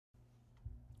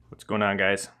What's going on,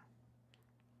 guys?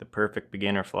 The perfect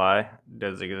beginner fly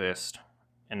does exist.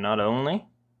 And not only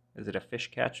is it a fish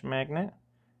catch magnet,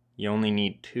 you only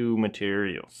need two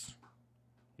materials.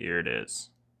 Here it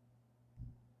is.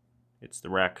 It's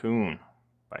the Raccoon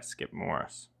by Skip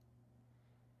Morris.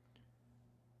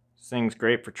 This thing's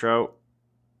great for trout,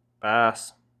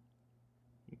 bass.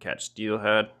 You can catch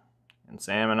steelhead and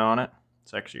salmon on it.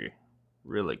 It's actually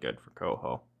really good for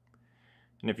coho.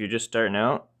 And if you're just starting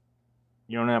out,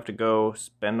 you don't have to go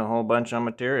spend a whole bunch on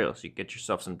materials. You get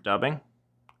yourself some dubbing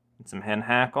and some hen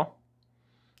hackle,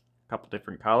 a couple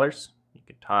different colors. You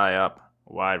could tie up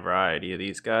a wide variety of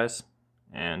these guys.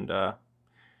 And if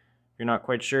you're not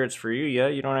quite sure it's for you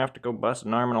yet, you don't have to go bust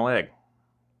an arm and a leg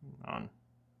on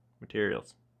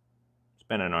materials.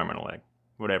 Spend an arm and a leg,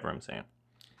 whatever I'm saying.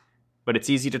 But it's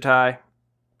easy to tie,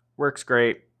 works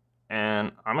great,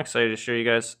 and I'm excited to show you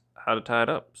guys how to tie it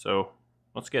up. So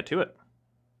let's get to it.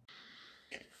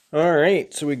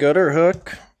 Alright, so we got our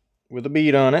hook with a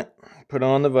bead on it, put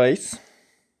on the vise,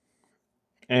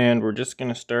 and we're just going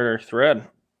to start our thread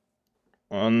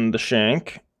on the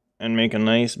shank and make a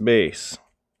nice base.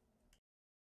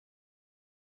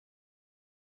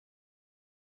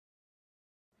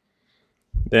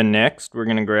 Then next we're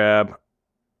going to grab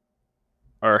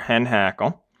our hen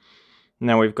hackle.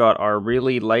 Now we've got our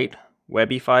really light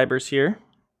webby fibers here.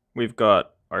 We've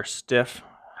got our stiff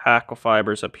hackle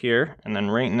fibers up here, and then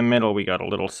right in the middle we got a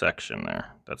little section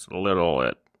there. That's a little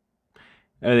bit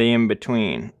of the in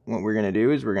between. What we're going to do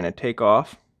is we're going to take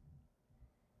off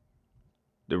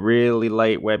the really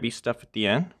light webby stuff at the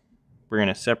end. We're going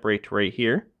to separate right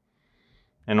here,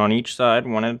 and on each side,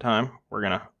 one at a time, we're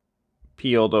going to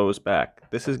peel those back.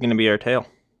 This is going to be our tail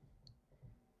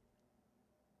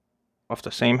off the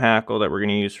same hackle that we're going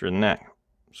to use for the neck.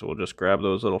 So we'll just grab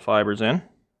those little fibers in,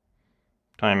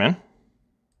 tie them in.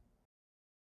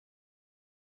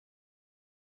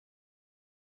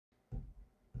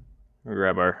 We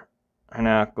grab our hen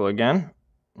hackle again,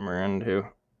 and we're going to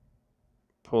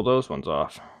pull those ones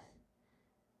off.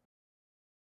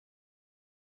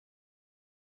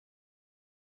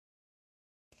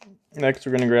 Next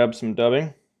we're going to grab some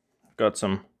dubbing. Got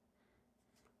some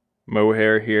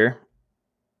mohair here.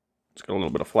 It's got a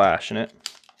little bit of flash in it.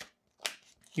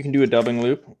 You can do a dubbing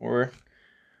loop, or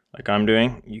like I'm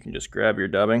doing, you can just grab your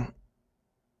dubbing,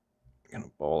 kind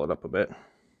of ball it up a bit,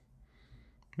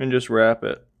 and just wrap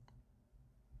it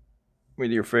with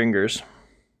your fingers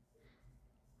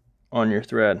on your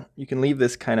thread. You can leave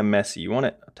this kind of messy. You want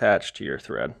it attached to your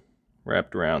thread,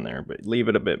 wrapped around there, but leave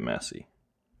it a bit messy.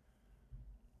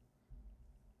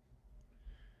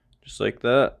 Just like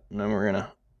that, and then we're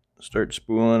gonna start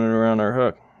spooling it around our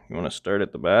hook. You want to start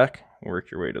at the back and work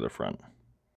your way to the front.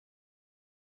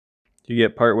 If you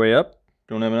get part way up,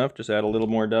 don't have enough, just add a little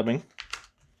more dubbing.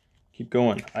 Keep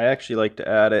going. I actually like to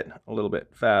add it a little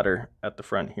bit fatter at the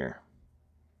front here.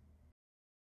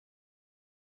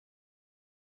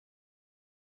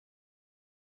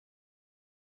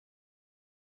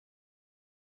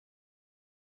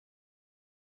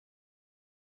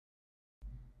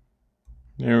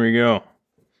 There we go.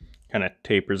 Kind of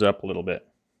tapers up a little bit.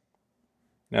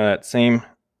 Now that same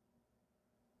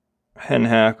hen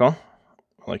hackle,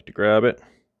 I like to grab it,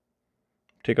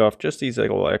 take off just these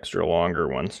little extra longer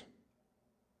ones.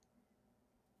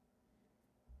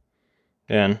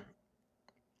 Then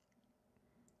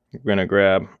we're going to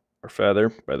grab our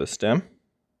feather by the stem.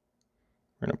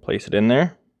 We're going to place it in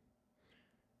there.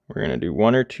 We're going to do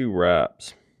one or two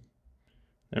wraps.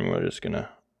 And we're just going to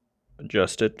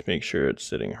adjust it to make sure it's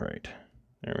sitting right.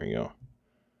 There we go.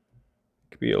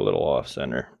 Could be a little off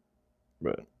center,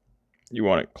 but you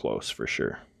want it close for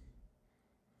sure.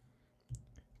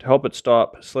 To help it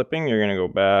stop slipping, you're going to go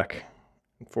back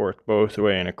and forth both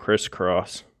way in a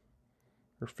crisscross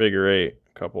or figure eight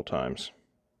a couple times.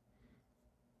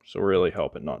 So really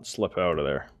help it not slip out of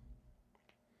there.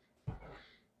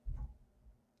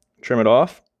 Trim it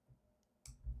off.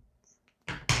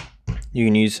 You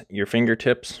can use your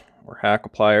fingertips or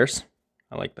hackle pliers.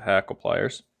 I like the hackle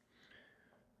pliers.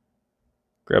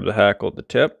 Grab the hackle at the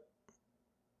tip.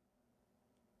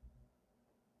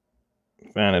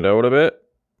 Fan it out a bit.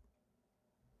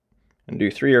 And do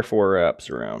 3 or 4 wraps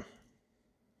around.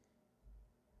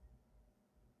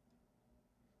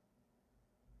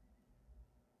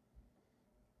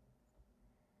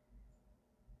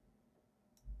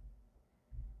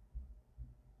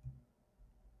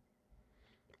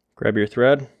 Grab your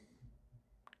thread,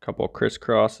 a couple of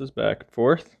crisscrosses back and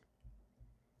forth.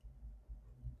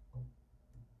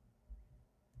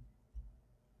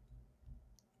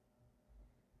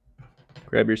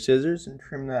 Grab your scissors and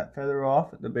trim that feather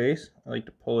off at the base. I like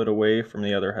to pull it away from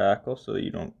the other hackle so that you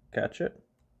don't catch it.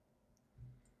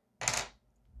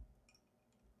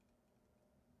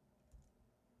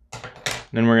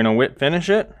 Then we're going to whip finish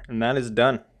it, and that is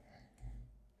done.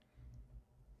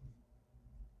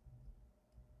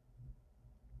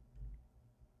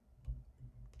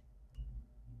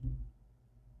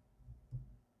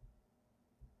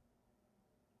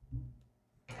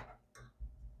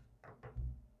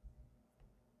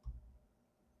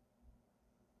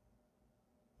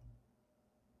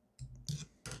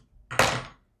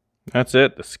 That's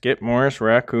it, the Skip Morris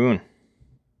Raccoon.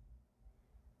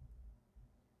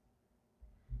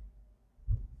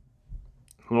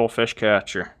 Little fish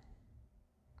catcher.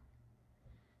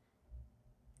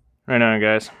 Right on,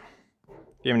 guys.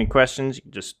 If you have any questions, you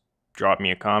can just drop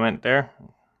me a comment there.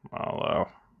 I'll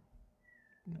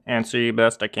answer you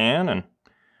best I can, and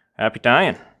happy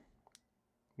tying.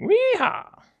 Weehaw!